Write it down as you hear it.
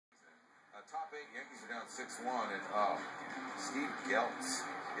top 8. Yankees are down 6-1, and Steve Geltz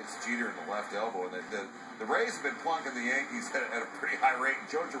hits Jeter in the left elbow. And the Rays have been plunking the Yankees at a pretty high rate. And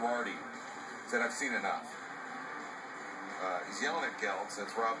Joe Girardi said, "I've seen enough." He's yelling at Geltz.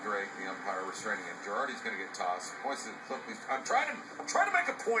 That's Rob Drake, the umpire, restraining him. Girardi's going to get tossed. Points to the clip. I'm trying to make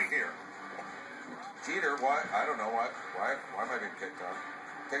a point here. Jeter, why? I don't know why. Why am I being kicked on?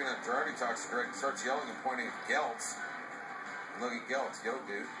 Taking that, Girardi talks to Greg and starts yelling and pointing at Geltz. Look at Geltz. Yo,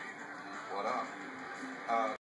 dude. What up?